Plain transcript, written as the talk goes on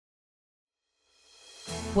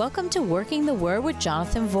Welcome to Working the Word with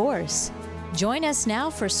Jonathan Vorse. Join us now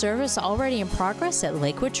for service already in progress at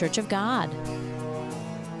Lakewood Church of God.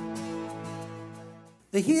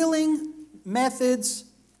 The healing methods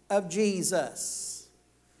of Jesus.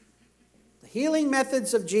 The healing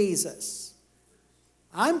methods of Jesus.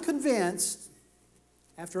 I'm convinced,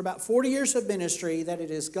 after about 40 years of ministry, that it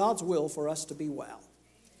is God's will for us to be well.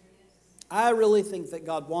 I really think that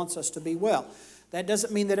God wants us to be well. That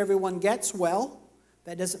doesn't mean that everyone gets well.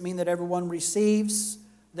 That doesn't mean that everyone receives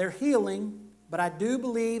their healing. But I do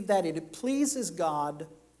believe that it pleases God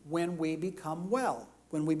when we become well,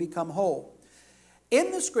 when we become whole. In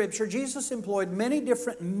the Scripture, Jesus employed many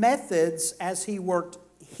different methods as He worked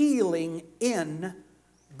healing in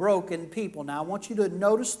broken people. Now, I want you to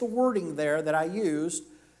notice the wording there that I used,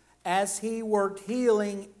 as He worked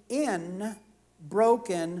healing in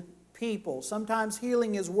broken people. Sometimes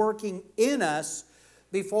healing is working in us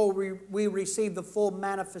before we receive the full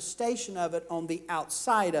manifestation of it on the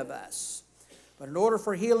outside of us. But in order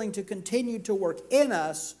for healing to continue to work in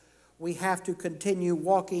us, we have to continue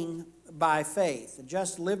walking by faith. And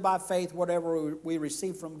just live by faith. Whatever we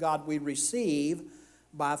receive from God, we receive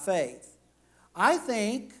by faith. I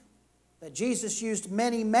think that Jesus used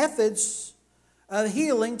many methods of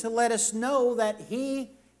healing to let us know that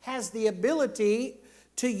He has the ability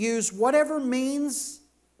to use whatever means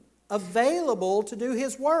available to do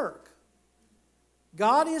His work.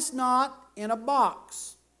 God is not in a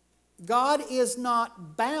box. God is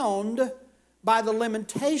not bound by the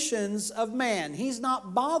limitations of man. He's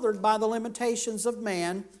not bothered by the limitations of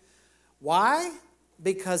man. Why?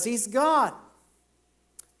 Because He's God.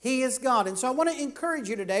 He is God. And so I want to encourage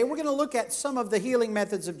you today. We're going to look at some of the healing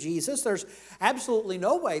methods of Jesus. There's absolutely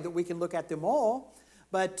no way that we can look at them all.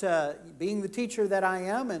 But being the teacher that I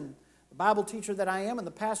am and the Bible teacher that I am and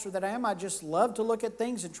the pastor that I am, I just love to look at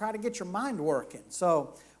things and try to get your mind working.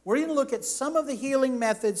 So we're going to look at some of the healing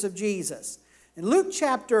methods of Jesus. In Luke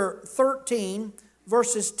chapter 13,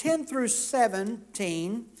 verses 10 through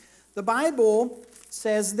 17, the Bible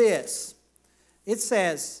says this. It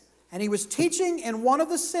says, "And He was teaching in one of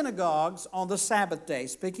the synagogues on the Sabbath day,"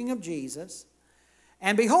 speaking of Jesus,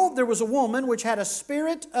 "and behold, there was a woman which had a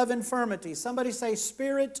spirit of infirmity." Somebody say,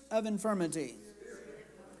 spirit of infirmity.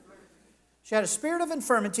 She had a spirit of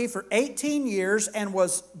infirmity for 18 years and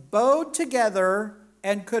was bowed together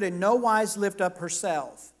and could in no wise lift up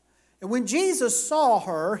herself. And when Jesus saw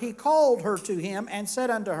her, He called her to Him and said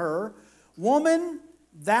unto her, "Woman,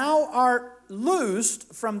 thou art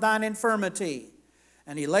loosed from thine infirmity."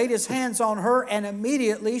 And He laid His hands on her, and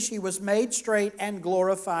immediately she was made straight and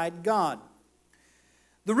glorified God.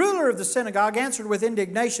 The ruler of the synagogue answered with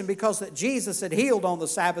indignation because that Jesus had healed on the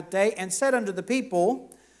Sabbath day, and said unto the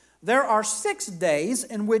people, "There are 6 days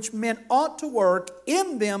in which men ought to work.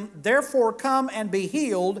 In them therefore come and be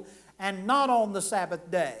healed, and not on the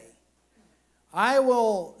Sabbath day." I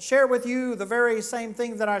will share with you the very same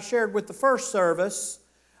thing that I shared with the first service.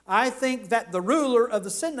 I think that the ruler of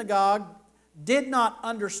the synagogue did not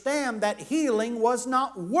understand that healing was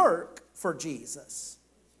not work for Jesus.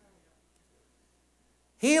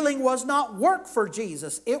 Healing was not work for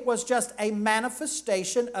Jesus. It was just a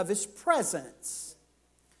manifestation of His presence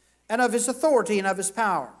and of His authority and of His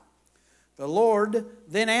power. The Lord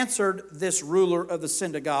then answered this ruler of the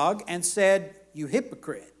synagogue and said, "You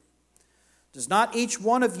hypocrite, does not each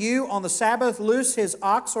one of you on the Sabbath loose his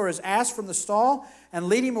ox or his ass from the stall and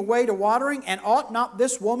lead him away to watering? And ought not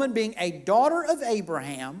this woman, being a daughter of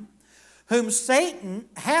Abraham, whom Satan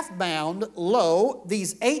hath bound, lo,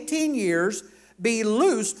 these 18 years, be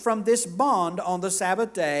loosed from this bond on the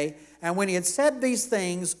Sabbath day?" And when He had said these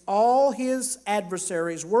things, all His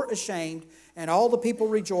adversaries were ashamed, and all the people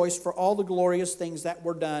rejoiced for all the glorious things that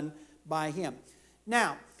were done by Him.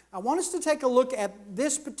 Now, I want us to take a look at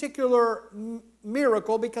this particular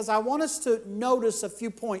miracle because I want us to notice a few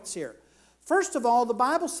points here. First of all, the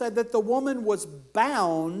Bible said that the woman was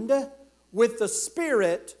bound with the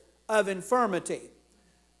spirit of infirmity.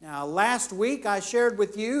 Now, last week I shared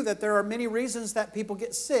with you that there are many reasons that people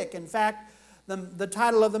get sick. In fact, the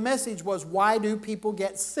title of the message was, "Why do people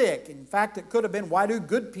get sick?" In fact, it could have been, "Why do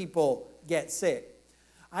good people get sick?"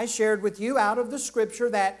 I shared with you out of the Scripture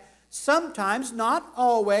that sometimes, not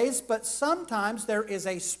always, but sometimes there is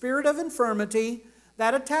a spirit of infirmity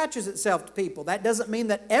that attaches itself to people. That doesn't mean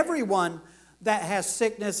that everyone that has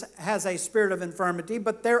sickness has a spirit of infirmity,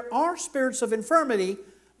 but there are spirits of infirmity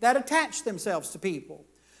that attach themselves to people.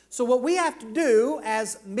 So what we have to do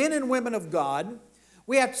as men and women of God,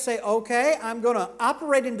 we have to say, okay, I'm going to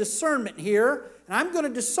operate in discernment here, and I'm going to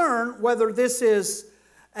discern whether this is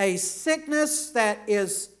a sickness that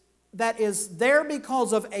is that is there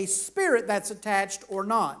because of a spirit that's attached or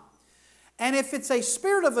not. And if it's a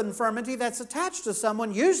spirit of infirmity that's attached to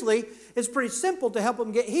someone, usually it's pretty simple to help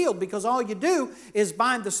them get healed, because all you do is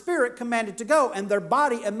bind the spirit, command it to go, and their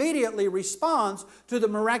body immediately responds to the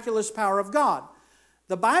miraculous power of God.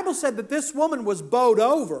 The Bible said that this woman was bowed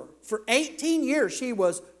over. For 18 years she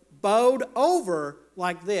was bowed over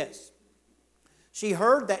like this. She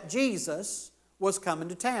heard that Jesus was coming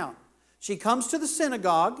to town. She comes to the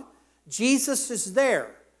synagogue. Jesus is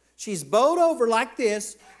there. She's bowed over like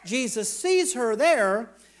this. Jesus sees her there,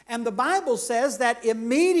 and the Bible says that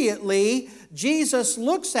immediately Jesus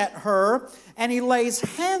looks at her and He lays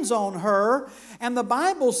hands on her, and the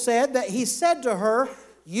Bible said that He said to her,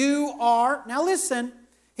 "You are," now listen,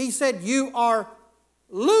 He said, "You are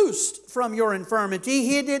loosed from your infirmity."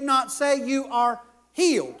 He did not say you are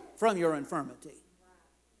healed from your infirmity.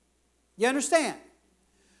 You understand?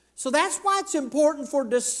 So that's why it's important for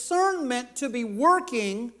discernment to be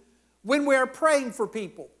working when we're praying for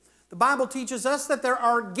people. The Bible teaches us that there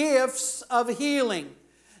are gifts of healing.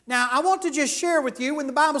 Now, I want to just share with you, when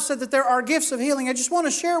the Bible said that there are gifts of healing, I just want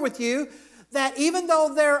to share with you that even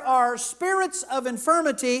though there are spirits of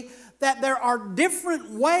infirmity, that there are different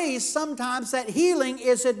ways sometimes that healing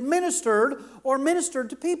is administered or ministered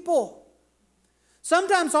to people.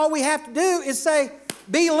 Sometimes all we have to do is say,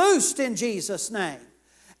 "Be loosed in Jesus' name."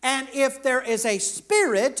 And if there is a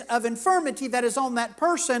spirit of infirmity that is on that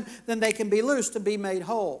person, then they can be loosed and be made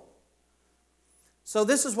whole. So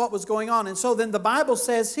this is what was going on. And so then the Bible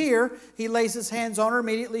says here, He lays His hands on her.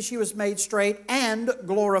 Immediately she was made straight and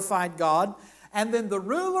glorified God. And then the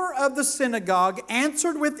ruler of the synagogue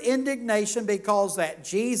answered with indignation because that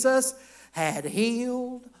Jesus had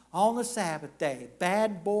healed on the Sabbath day.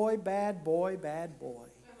 Bad boy, bad boy, bad boy.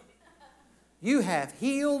 You have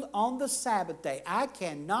healed on the Sabbath day. I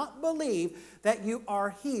cannot believe that you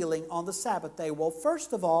are healing on the Sabbath day. Well,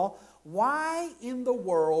 first of all, why in the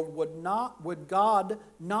world would God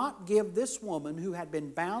not give this woman who had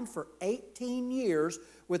been bound for 18 years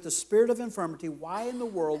with the spirit of infirmity, why in the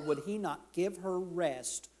world would He not give her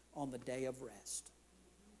rest on the day of rest?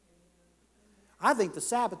 I think the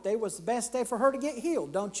Sabbath day was the best day for her to get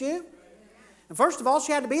healed, don't you? And first of all,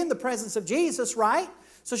 she had to be in the presence of Jesus, right?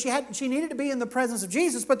 So she needed to be in the presence of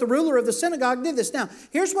Jesus, but the ruler of the synagogue did this. Now,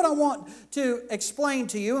 here's what I want to explain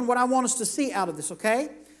to you and what I want us to see out of this, okay?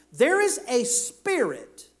 There is a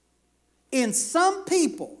spirit in some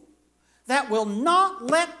people that will not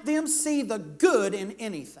let them see the good in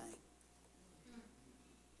anything.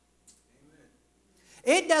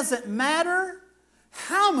 It doesn't matter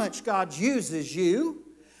how much God uses you.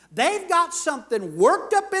 They've got something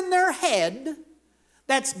worked up in their head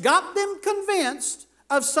that's got them convinced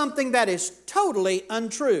of something that is totally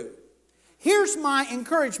untrue. Here's my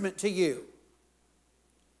encouragement to you.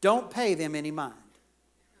 Don't pay them any mind.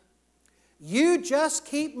 You just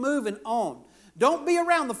keep moving on. Don't be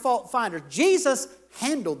around the fault finder. Jesus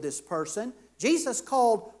handled this person. Jesus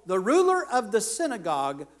called the ruler of the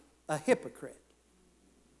synagogue a hypocrite.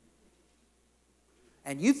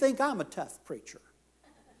 And you think I'm a tough preacher.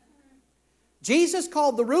 Jesus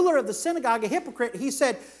called the ruler of the synagogue a hypocrite. He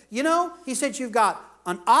said, you've got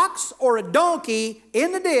an ox or a donkey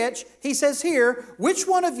in the ditch. He says here, which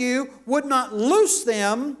one of you would not loose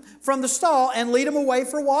them from the stall and lead them away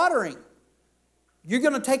for watering? You're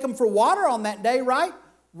going to take them for water on that day, right?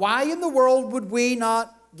 Why in the world would we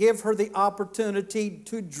not give her the opportunity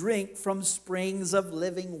to drink from springs of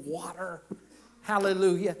living water?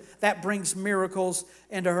 Hallelujah. That brings miracles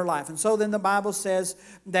into her life. And so then the Bible says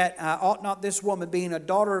that ought not this woman, being a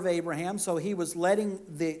daughter of Abraham, so he was letting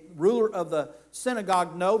the ruler of the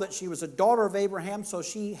synagogue know that she was a daughter of Abraham, so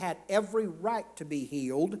she had every right to be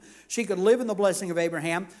healed. She could live in the blessing of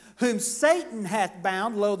Abraham, whom Satan hath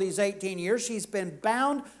bound, lo, these 18 years. She's been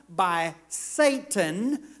bound by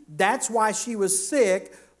Satan. That's why she was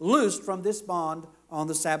sick, loosed from this bond on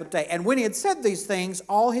the Sabbath day. And when he had said these things,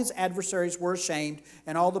 all his adversaries were ashamed,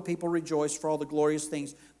 and all the people rejoiced for all the glorious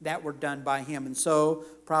things that were done by him. And so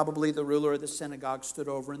probably the ruler of the synagogue stood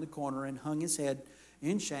over in the corner and hung his head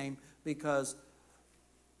in shame because,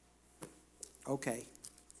 okay,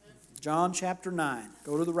 John chapter 9.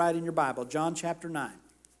 Go to the right in your Bible, John chapter 9.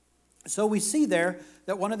 So we see there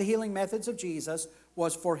that one of the healing methods of Jesus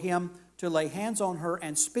was for him to lay hands on her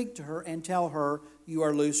and speak to her and tell her, you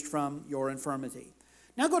are loosed from your infirmity.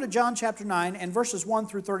 Now go to John chapter 9 and verses 1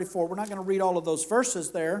 through 34. We're not going to read all of those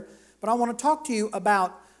verses there, but I want to talk to you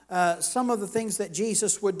about some of the things that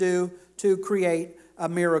Jesus would do to create a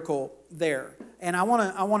miracle there. And I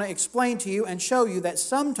want to explain to you and show you that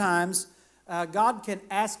sometimes God can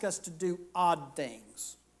ask us to do odd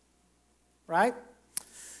things. Right?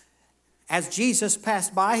 As Jesus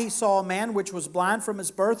passed by, he saw a man which was blind from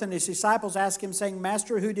his birth, and his disciples asked him, saying,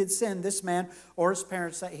 Master, who did sin, this man or his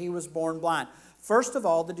parents, that he was born blind? First of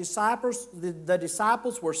all, the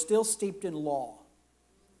disciples were still steeped in law.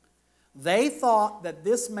 They thought that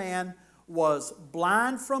this man was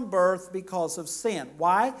blind from birth because of sin.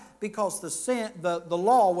 Why? Because the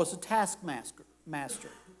law was a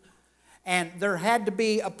taskmaster. And there had to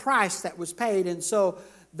be a price that was paid, and so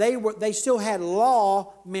they still had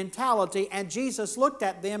law mentality, and Jesus looked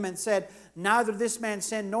at them and said, neither this man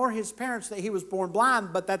sinned nor his parents that he was born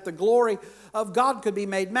blind, but that the glory of God could be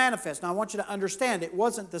made manifest. Now I want you to understand, it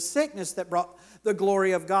wasn't the sickness that brought the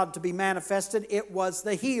glory of God to be manifested, it was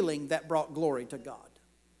the healing that brought glory to God.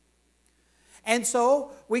 And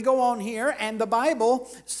so we go on here, and the Bible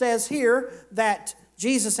says here that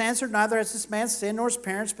Jesus answered, neither has this man sinned nor his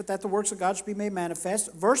parents, but that the works of God should be made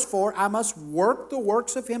manifest. Verse 4, I must work the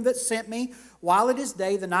works of him that sent me while it is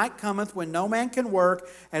day. The night cometh when no man can work.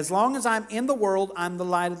 As long as I'm in the world, I'm the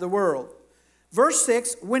light of the world. Verse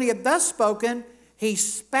 6, when he had thus spoken, he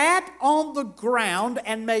spat on the ground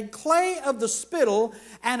and made clay of the spittle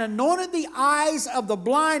and anointed the eyes of the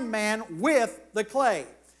blind man with the clay.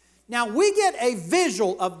 Now we get a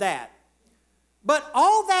visual of that. But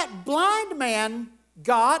all that blind man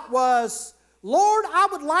got was, Lord, I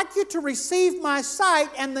would like you to receive my sight.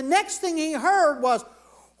 And the next thing he heard was,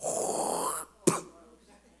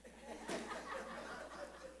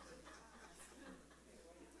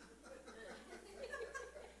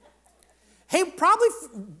 he probably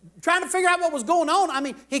trying to figure out what was going on. I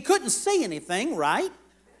mean, he couldn't see anything, right?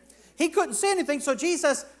 He couldn't see anything. So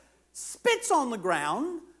Jesus spits on the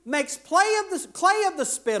ground, makes clay of the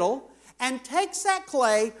spittle, and takes that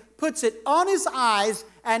clay, puts it on his eyes,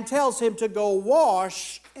 and tells him to go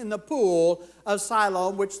wash in the pool of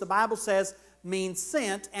Siloam, which the Bible says means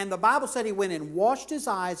sent. And the Bible said he went and washed his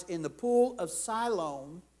eyes in the pool of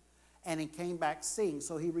Siloam, and he came back seeing,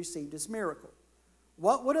 so he received his miracle.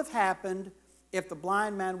 What would have happened if the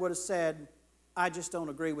blind man would have said, I just don't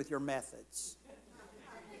agree with your methods?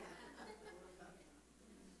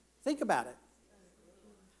 Think about it.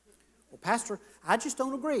 Well, Pastor, I just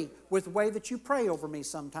don't agree with the way that you pray over me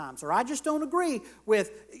sometimes. Or I just don't agree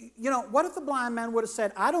with, what if the blind man would have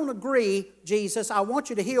said, I don't agree, Jesus, I want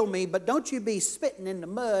you to heal me, but don't you be spitting in the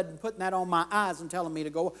mud and putting that on my eyes and telling me to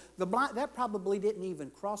go. That probably didn't even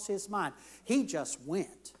cross his mind. He just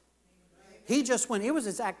went. He just went. It was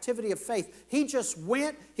his activity of faith. He just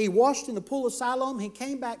went. He washed in the pool of Siloam. He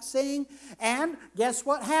came back seeing. And guess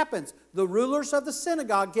what happens? The rulers of the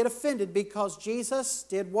synagogue get offended because Jesus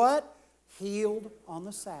did what? Healed on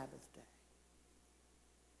the Sabbath day.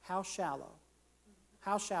 How shallow.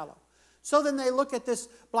 How shallow. So then they look at this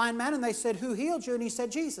blind man and they said, who healed you? And he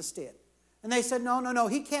said, Jesus did. And they said, no,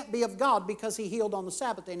 he can't be of God because he healed on the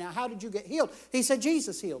Sabbath day. Now, how did you get healed? He said,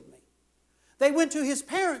 Jesus healed me. They went to his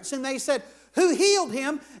parents and they said, who healed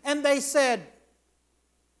him? And they said,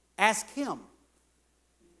 ask him.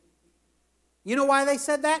 You know why they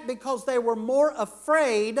said that? Because they were more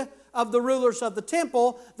afraid of the rulers of the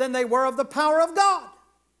temple than they were of the power of God.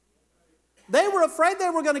 They were afraid they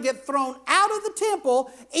were going to get thrown out of the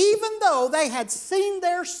temple even though they had seen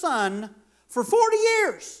their son for 40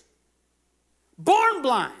 years, born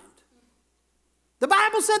blind. The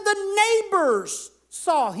Bible said the neighbors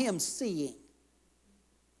saw him seeing.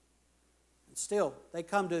 And still, they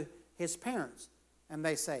come to his parents and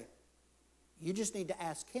they say, you just need to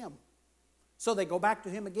ask him. So they go back to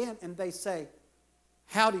him again and they say,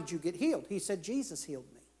 how did you get healed? He said, Jesus healed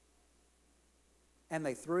me. And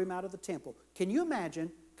they threw him out of the temple. Can you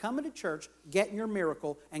imagine coming to church, getting your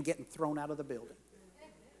miracle, and getting thrown out of the building?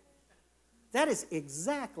 That is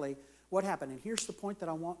exactly what happened. And here's the point that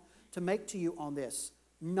I want to make to you on this.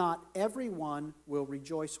 Not everyone will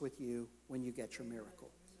rejoice with you when you get your miracle.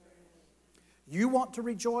 You want to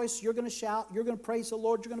rejoice, you're going to shout, you're going to praise the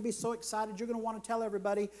Lord, you're going to be so excited, you're going to want to tell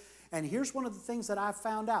everybody. And here's one of the things that I've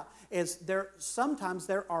found out is sometimes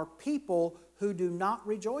there are people who do not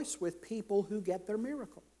rejoice with people who get their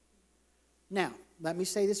miracle. Now, let me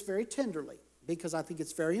say this very tenderly because I think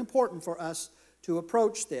it's very important for us to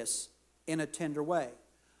approach this in a tender way.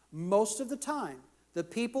 Most of the time, the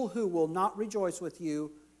people who will not rejoice with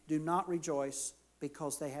you do not rejoice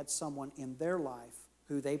because they had someone in their life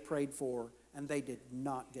who they prayed for and they did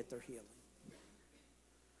not get their healing.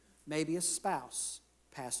 Maybe a spouse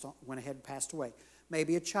went ahead and passed away.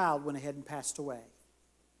 Maybe a child went ahead and passed away.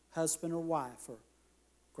 Husband or wife or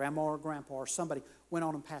grandma or grandpa or somebody went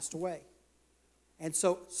on and passed away. And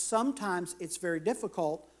so sometimes it's very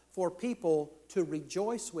difficult for people to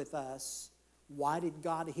rejoice with us. Why did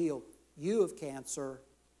God heal you of cancer,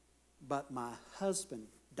 but my husband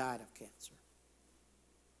died of cancer.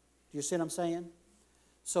 Do you see what I'm saying?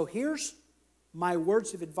 So here's my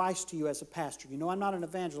words of advice to you as a pastor. You know I'm not an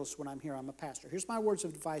evangelist when I'm here. I'm a pastor. Here's my words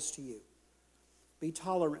of advice to you. Be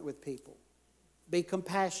tolerant with people. Be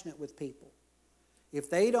compassionate with people. If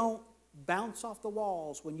they don't bounce off the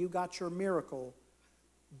walls when you got your miracle,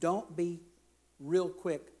 don't be real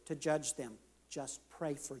quick to judge them. Just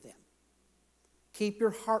pray for them. Keep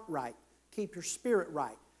your heart right. Keep your spirit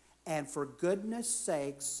right. And for goodness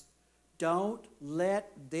sakes, don't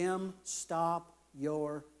let them stop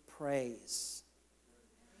your praise.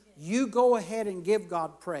 You go ahead and give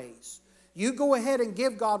God praise. You go ahead and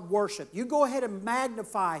give God worship. You go ahead and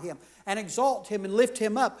magnify Him and exalt Him and lift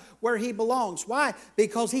Him up where He belongs. Why?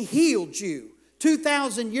 Because He healed you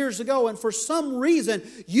 2,000 years ago, and for some reason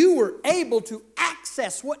you were able to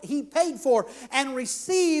access what He paid for and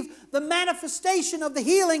receive the manifestation of the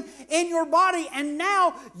healing in your body. And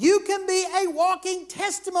now you can be a walking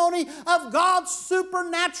testimony of God's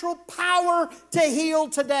supernatural power to heal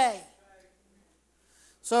today.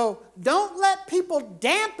 So don't let people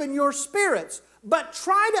dampen your spirits, but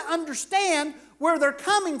try to understand where they're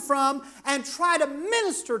coming from and try to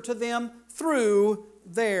minister to them through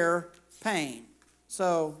their pain.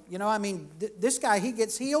 So, this guy, he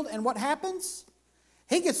gets healed, and what happens?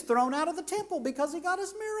 He gets thrown out of the temple because he got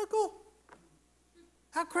his miracle.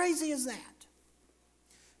 How crazy is that?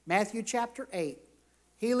 Matthew chapter 8,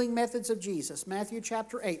 healing methods of Jesus. Matthew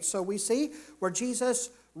chapter 8. So we see where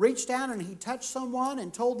Jesus reached down and He touched someone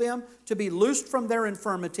and told them to be loosed from their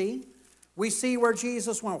infirmity. We see where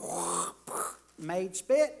Jesus went, made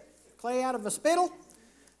spit, clay out of a spittle,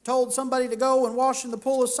 told somebody to go and wash in the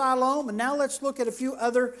pool of Siloam. And now let's look at a few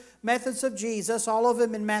other methods of Jesus, all of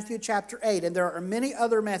them in Matthew chapter 8. And there are many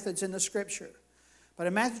other methods in the Scripture. But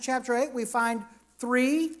in Matthew chapter 8, we find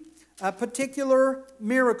three particular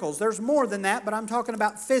miracles. There's more than that, but I'm talking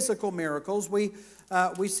about physical miracles. We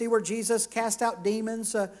see where Jesus cast out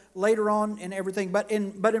demons later on and everything. But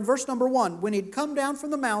in verse number 1, when He'd come down from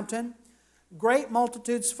the mountain, great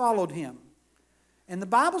multitudes followed Him. And the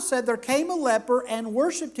Bible said there came a leper and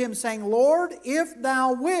worshipped Him, saying, Lord, if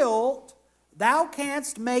Thou wilt, Thou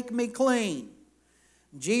canst make me clean.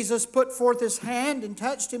 Jesus put forth His hand and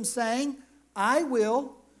touched him, saying, I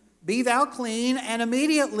will, be thou clean. And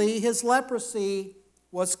immediately his leprosy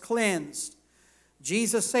was cleansed.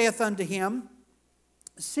 Jesus saith unto him,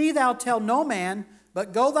 See thou tell no man,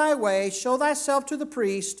 but go thy way, show thyself to the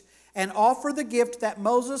priest, and offer the gift that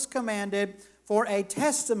Moses commanded for a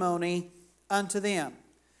testimony unto them.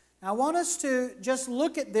 Now I want us to just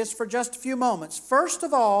look at this for just a few moments. First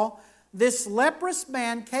of all, this leprous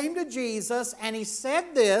man came to Jesus and he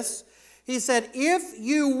said this. He said, if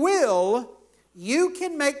you will, you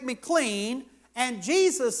can make me clean. And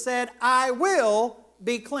Jesus said, I will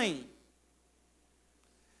be clean.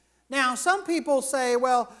 Now, some people say,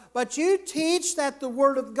 well, but you teach that the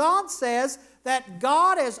Word of God says that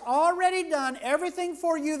God has already done everything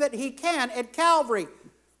for you that He can at Calvary.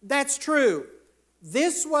 That's true.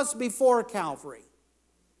 This was before Calvary.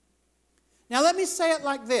 Now, let me say it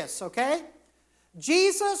like this, okay?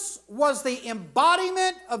 Jesus was the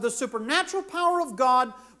embodiment of the supernatural power of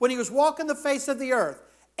God when He was walking the face of the earth.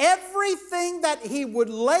 Everything that He would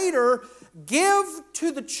later give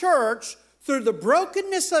to the church through the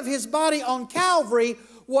brokenness of His body on Calvary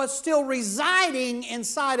was still residing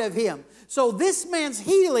inside of Him. So this man's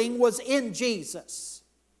healing was in Jesus.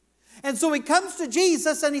 And so he comes to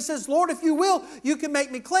Jesus and he says, Lord, if you will, you can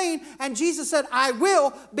make me clean. And Jesus said, I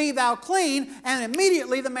will, be thou clean. And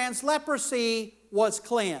immediately the man's leprosy was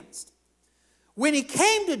cleansed. When he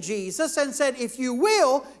came to Jesus and said, if you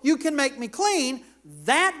will, you can make me clean,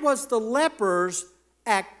 that was the leper's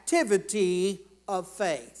activity of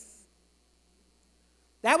faith.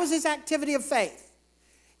 That was his activity of faith.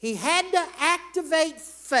 He had to activate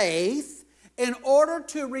faith in order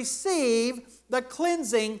to receive the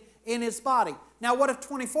cleansing in his body. Now, what if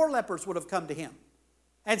 24 lepers would have come to him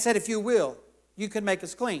and said, if you will, you can make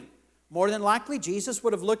us clean? More than likely, Jesus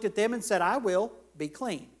would have looked at them and said, I will be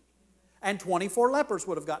clean. And 24 lepers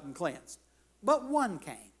would have gotten cleansed. But one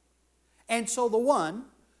came. And so the one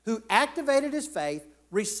who activated his faith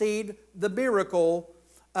received the miracle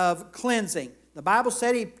of cleansing. The Bible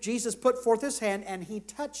said Jesus put forth His hand and He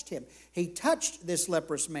touched him. He touched this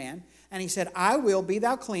leprous man and He said, I will, be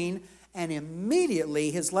thou clean. And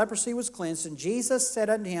immediately his leprosy was cleansed. And Jesus said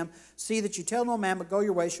unto him, see that you tell no man, but go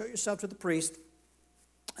your way, show yourself to the priest,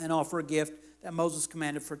 and offer a gift that Moses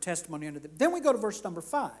commanded for testimony unto them. Then we go to verse number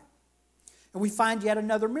 5. And we find yet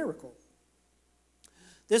another miracle.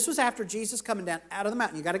 This was after Jesus coming down out of the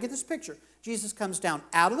mountain. You've got to get this picture. Jesus comes down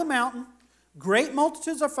out of the mountain. Great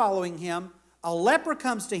multitudes are following Him. A leper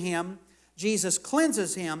comes to him. Jesus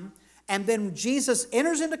cleanses him. And then Jesus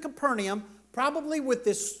enters into Capernaum, probably with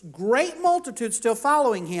this great multitude still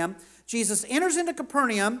following him. Jesus enters into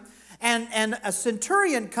Capernaum, and a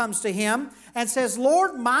centurion comes to him and says,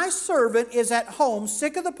 Lord, my servant is at home,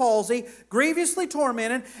 sick of the palsy, grievously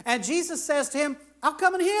tormented. And Jesus says to him, I'll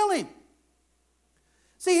come and heal him.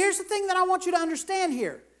 See, here's the thing that I want you to understand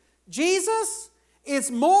here. Jesus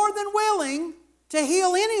is more than willing to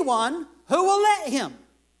heal anyone who will let him.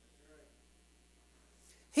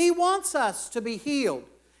 He wants us to be healed.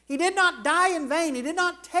 He did not die in vain. He did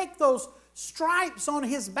not take those stripes on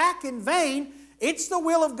his back in vain. It's the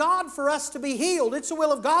will of God for us to be healed. It's the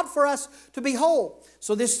will of God for us to be whole.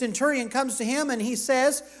 So this centurion comes to him and he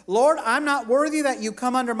says, Lord, I'm not worthy that you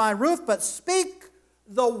come under my roof, but speak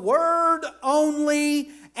the word only,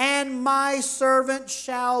 and my servant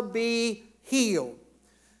shall be healed.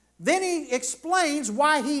 Then he explains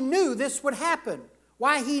why he knew this would happen,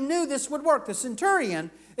 why he knew this would work. The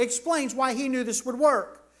centurion explains why he knew this would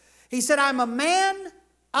work. He said, I'm a man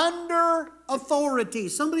under authority.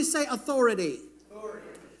 Somebody say authority.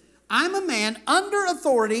 I'm a man under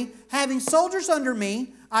authority, having soldiers under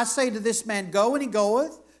me. I say to this man, go, and he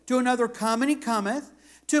goeth. To another, come, and he cometh.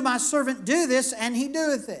 To my servant, do this, and he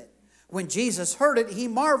doeth it. When Jesus heard it, he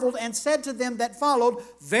marveled and said to them that followed,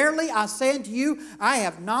 Verily I say unto you, I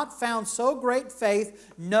have not found so great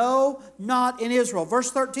faith, no, not in Israel.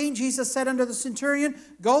 Verse 13, Jesus said unto the centurion,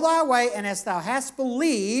 Go thy way, and as thou hast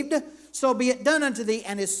believed, so be it done unto thee.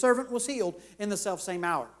 And his servant was healed in the selfsame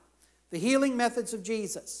hour. The healing methods of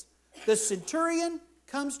Jesus. The centurion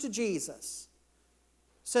comes to Jesus,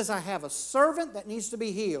 says, I have a servant that needs to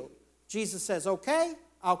be healed. Jesus says, okay,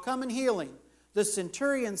 I'll come and heal him. The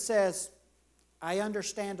centurion says, I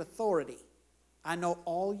understand authority. I know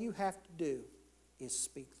all you have to do is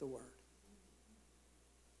speak the word.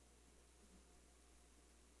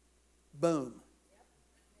 Boom.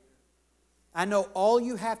 I know all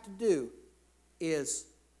you have to do is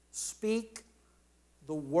speak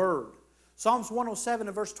the word. Psalms 107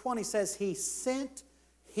 and verse 20 says, He sent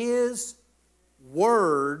His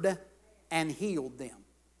word and healed them.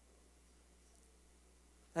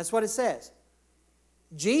 That's what it says.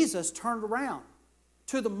 Jesus turned around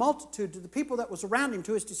to the multitude, to the people that was around Him,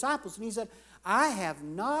 to His disciples, and He said, I have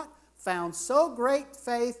not found so great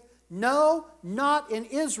faith, no, not in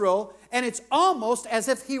Israel. And it's almost as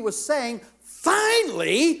if He was saying,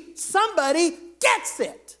 finally, somebody gets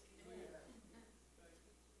it.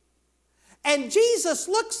 And Jesus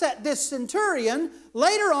looks at this centurion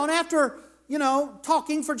later on after,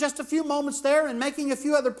 talking for just a few moments there and making a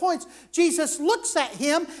few other points. Jesus looks at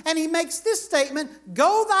him and He makes this statement,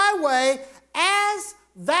 Go thy way as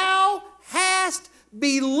thou hast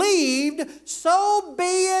believed, so be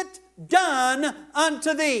it done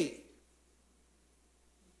unto thee.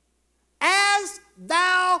 As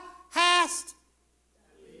thou hast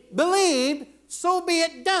believed, so be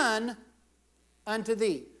it done unto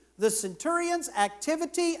thee. The centurion's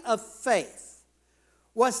activity of faith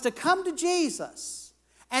was to come to Jesus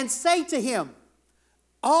and say to Him,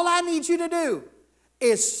 all I need you to do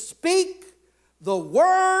is speak the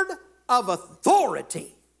word of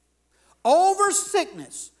authority over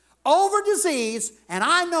sickness, over disease, and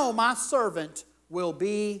I know my servant will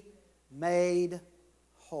be made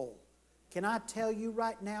whole. Can I tell you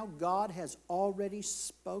right now, God has already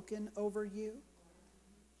spoken over you?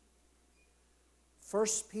 1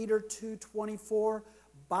 Peter 2:24,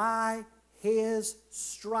 by His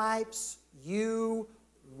stripes you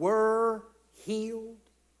were healed.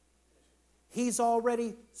 He's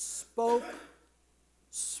already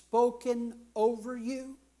spoken over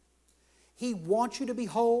you. He wants you to be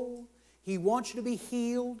whole. He wants you to be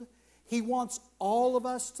healed. He wants all of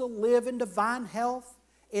us to live in divine health.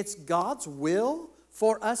 It's God's will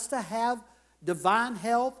for us to have divine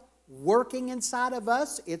health working inside of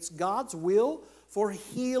us. It's God's will for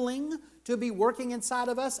healing to be working inside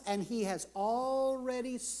of us, and He has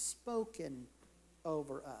already spoken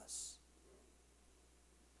over us.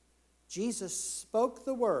 Jesus spoke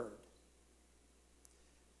the word,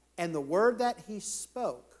 and the word that He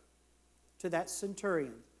spoke to that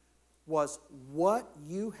centurion was, what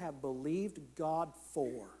you have believed God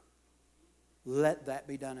for, let that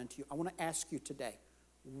be done unto you. I want to ask you today,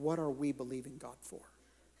 what are we believing God for?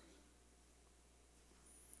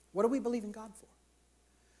 What are we believing God for?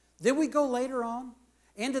 Then we go later on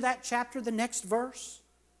into that chapter, the next verse.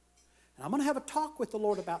 And I'm going to have a talk with the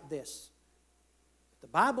Lord about this. The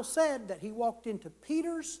Bible said that He walked into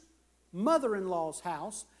Peter's mother-in-law's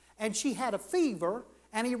house, and she had a fever,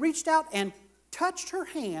 and He reached out and touched her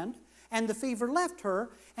hand, and the fever left her,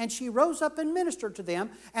 and she rose up and ministered to them.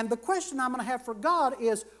 And the question I'm going to have for God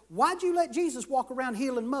is, why'd you let Jesus walk around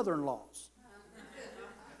healing mother-in-laws?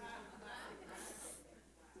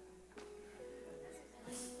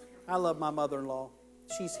 I love my mother-in-law.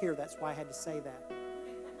 She's here, that's why I had to say that.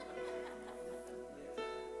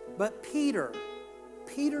 But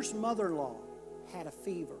Peter's mother-in-law had a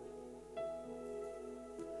fever.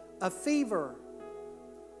 A fever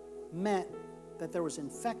meant that there was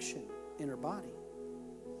infection in her body.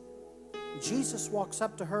 Jesus walks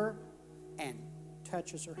up to her and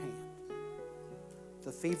touches her hand.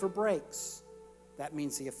 The fever breaks. That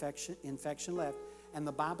means the infection left. And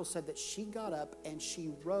the Bible said that she got up and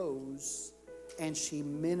she rose and she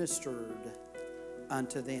ministered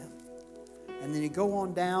unto them. And then you go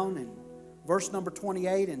on down in verse number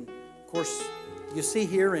 28, and of course you see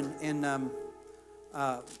here in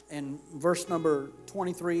verse number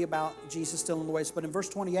 23 about Jesus still in the ways. But in verse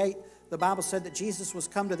 28, the Bible said that Jesus was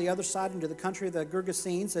come to the other side into the country of the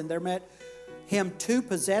Gergesenes, and there met him two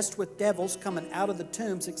possessed with devils coming out of the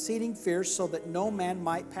tombs, exceeding fierce, so that no man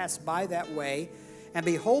might pass by that way. And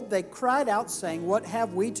behold, they cried out, saying, What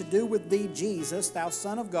have we to do with thee, Jesus, thou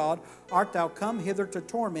Son of God? Art thou come hither to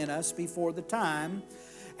torment us before the time?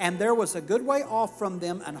 And there was a good way off from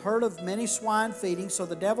them an herd of many swine feeding. So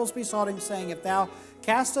the devils besought him, saying, If thou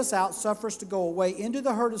cast us out, suffer us to go away into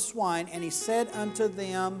the herd of swine. And he said unto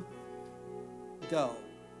them, Go.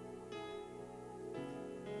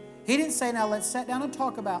 He didn't say, now let's sit down and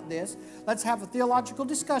talk about this. Let's have a theological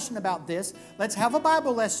discussion about this. Let's have a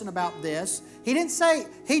Bible lesson about this. He didn't say,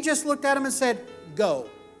 he just looked at him and said, Go.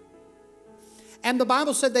 And the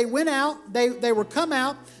Bible said they went out, they were come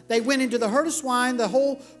out, they went into the herd of swine. The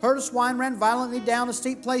whole herd of swine ran violently down a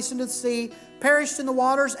steep place into the sea, perished in the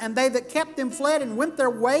waters, and they that kept them fled and went their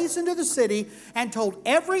ways into the city and told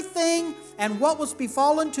everything and what was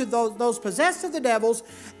befallen to those possessed of the devils.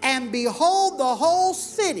 And behold, the whole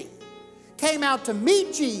city came out to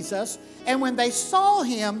meet Jesus, and when they saw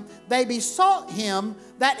him, they besought him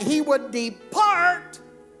that he would depart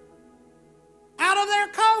out of their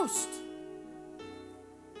coast.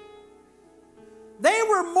 They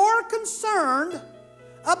were more concerned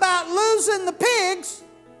about losing the pigs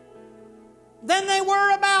than they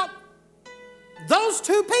were about those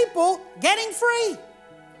two people getting free.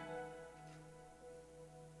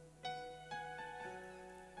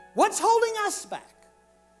 What's holding us back?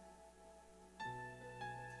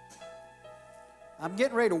 I'm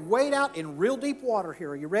getting ready to wade out in real deep water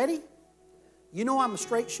here. Are you ready? You know I'm a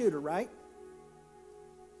straight shooter, right?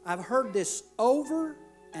 I've heard this over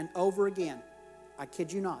and over again. I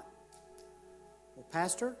kid you not. Well,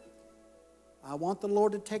 Pastor, I want the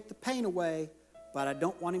Lord to take the pain away, but I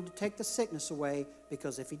don't want him to take the sickness away,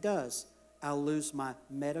 because if he does, I'll lose my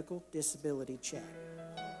medical disability check.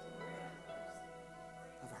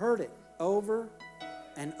 I've heard it over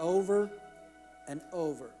and over and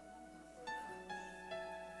over.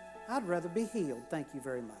 I'd rather be healed. Thank you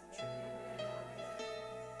very much.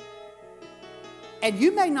 And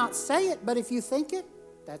you may not say it, but if you think it,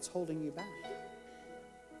 that's holding you back.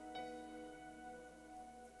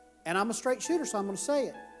 And I'm a straight shooter, so I'm going to say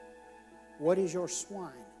it. What is your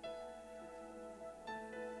swine?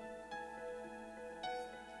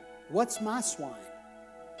 What's my swine?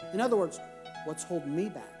 In other words, what's holding me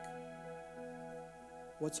back?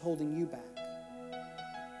 What's holding you back?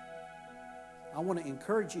 I want to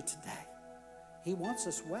encourage you today. He wants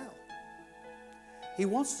us well. He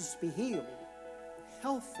wants us to be healed,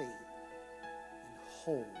 healthy, and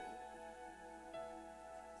whole.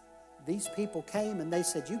 These people came and they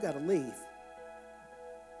said, you got to leave.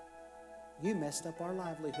 You messed up our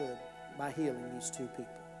livelihood by healing these two people.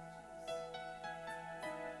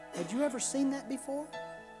 Had you ever seen that before?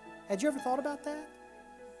 Had you ever thought about that?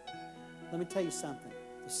 Let me tell you something.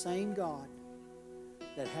 The same God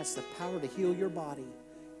that has the power to heal your body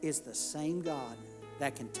is the same God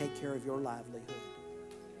that can take care of your livelihood.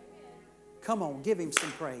 Come on, give him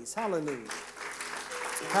some praise. Hallelujah.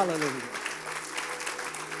 Hallelujah.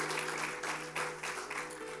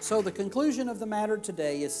 So the conclusion of the matter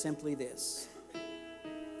today is simply this.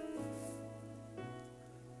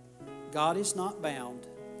 God is not bound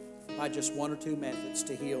by just one or two methods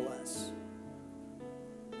to heal us.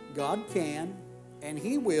 God can and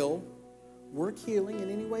he will work healing in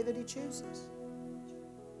any way that he chooses.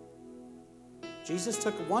 Jesus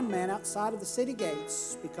took one man outside of the city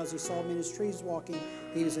gates because he saw him in his trees walking.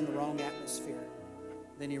 He was in the wrong atmosphere.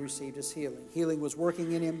 Then he received his healing. Healing was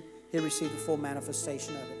working in him. He received the full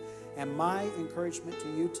manifestation of it. And my encouragement to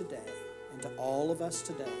you today and to all of us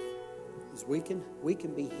today is we can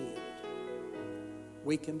be healed.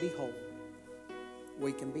 We can be whole.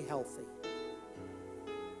 we can be healthy.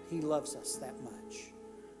 He loves us that much.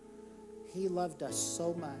 He loved us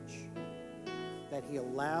so much that He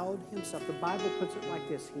allowed Himself. The Bible puts it like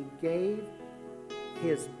this: He gave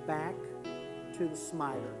His back to the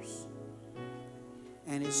smiters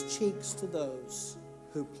and His cheeks to those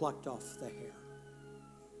who plucked off the hair.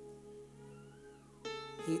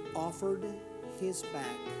 He offered His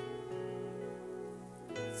back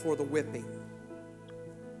for the whipping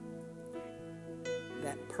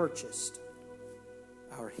that purchased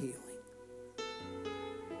our healing.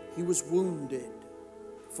 He was wounded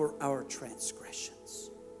for our transgressions,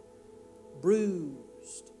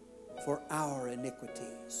 bruised for our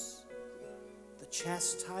iniquities. The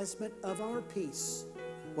chastisement of our peace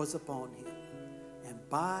was upon Him, and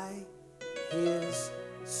by His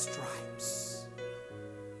stripes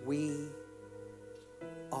we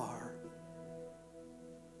are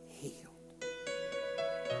healed.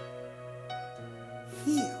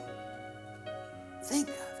 Healed. Think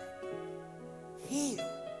of it. Healed.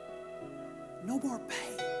 No more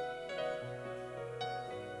pain.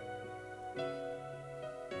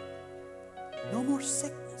 No more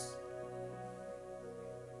sickness.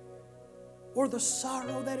 Or the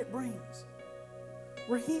sorrow that it brings.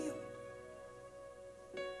 We're healed.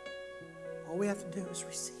 All we have to do is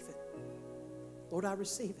receive it. Lord, I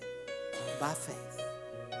receive it. By faith,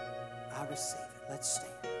 I receive it. Let's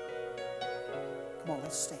stand. Come on,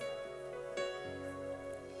 let's stand.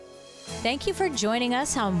 Thank you for joining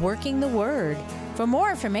us on Working the Word. For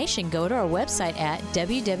more information, go to our website at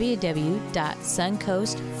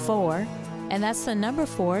www.suncoast4, and that's the number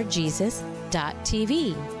 4,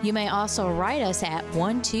 Jesus.tv. You may also write us at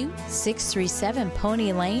 12637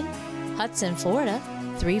 Pony Lane, Hudson, Florida,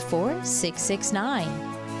 34669.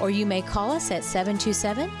 Or you may call us at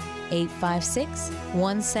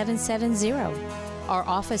 727-856-1770. Our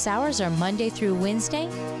office hours are Monday through Wednesday,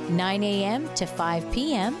 9 a.m. to 5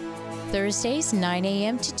 p.m., Thursdays, 9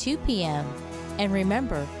 a.m. to 2 p.m. And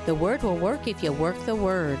remember, the Word will work if you work the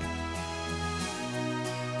Word.